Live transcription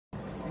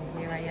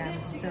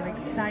am so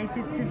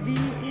excited to be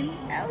in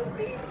LV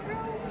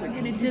Rome. We're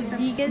going to do The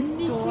biggest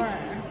store.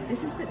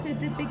 This is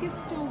the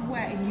biggest store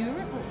where? In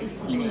Europe or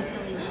Italy? In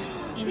Italy.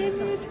 In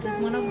Italy. Because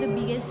one of the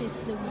biggest is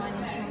the one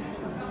in France.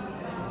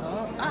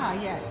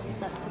 Yes,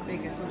 that's the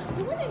biggest one.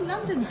 The one in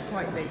London's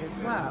quite big as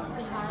well.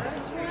 The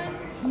Harrods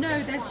one? No,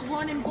 there's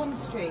one in Bond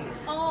Street.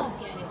 Oh,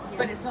 get it. Yeah.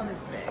 But it's not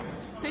this big.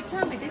 So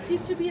tell me, this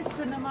used to be a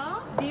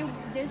cinema?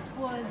 This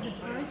was the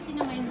first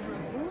cinema in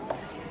Rome.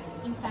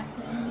 In fact,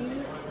 when you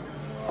look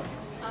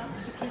up,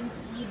 you can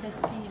see the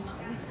cinema.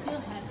 We still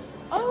have it.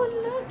 Oh,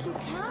 look, you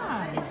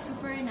can. It's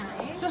super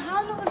nice. So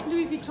how long has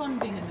Louis Vuitton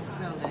been in this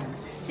building?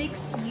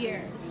 6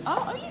 years.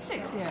 Oh, only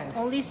 6 years.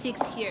 Only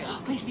 6 years.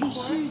 I see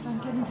shoes. I'm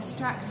getting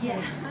distracted.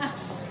 Yeah.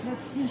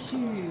 Let's see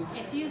shoes.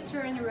 If you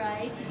turn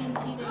right, you can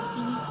see the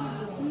Infinity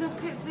Room.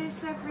 Look at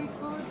this,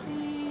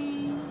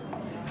 everybody.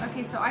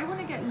 Okay, so I want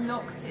to get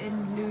locked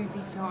in Louis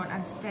Vuitton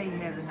and stay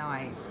here the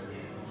night.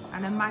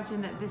 And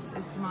imagine that this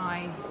is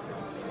my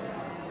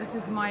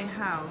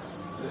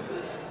house.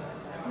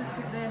 Look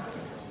at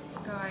this,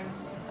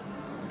 guys.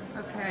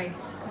 Okay,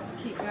 let's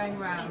keep going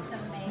round. It's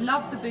amazing.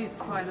 Love the boots,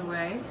 by the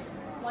way.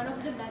 One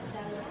of the best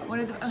sellers.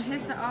 Oh,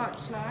 here's the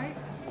Archlight.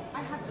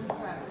 I had them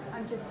first.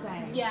 I'm just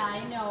saying. Yeah,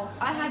 I know.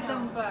 I had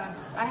them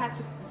first. I had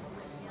to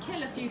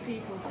kill a few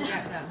people to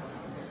get them.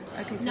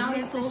 Okay, so now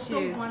here's it's the also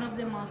shoes. one of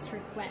the most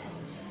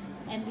requested.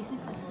 And this is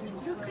the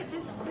cinema. Look at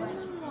this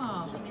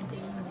cinema.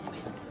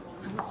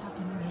 So what's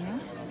happening here?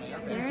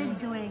 They're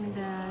doing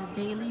the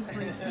daily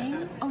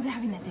briefing. Oh, they're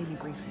having their daily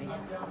briefing.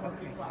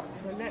 Okay,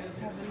 so let's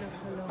have a look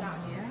along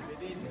here.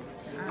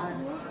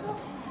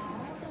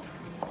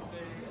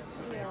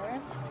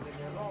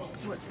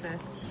 What's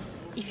this?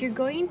 If you're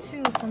going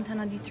to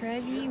Fontana di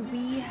Trevi,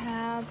 we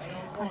have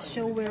a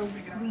show where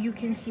you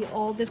can see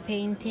all the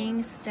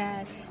paintings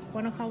that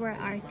one of our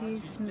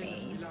artists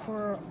made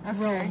for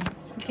Rome.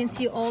 You can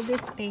see all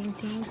these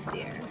paintings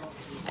there.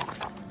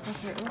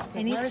 Okay, awesome.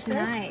 And it's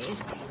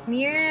nice.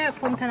 Near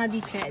Fontana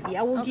di Trevi.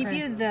 I will give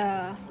you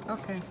the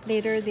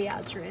later the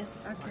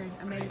address. Okay,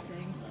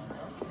 amazing.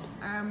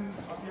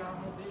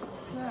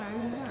 So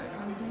look,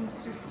 I'm going to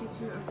just give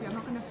you I'm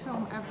not going to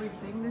film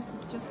everything. This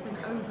is just an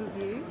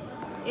overview.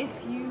 If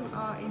you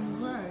are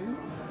in Rome,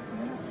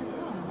 you have to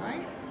come,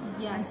 right?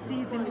 Yeah. And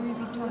see the Louis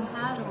Vuitton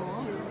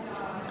store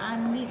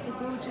and meet the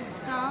gorgeous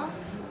staff.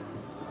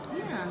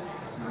 Yeah.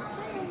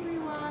 Okay,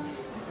 everyone.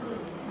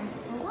 Thanks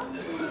for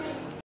watching.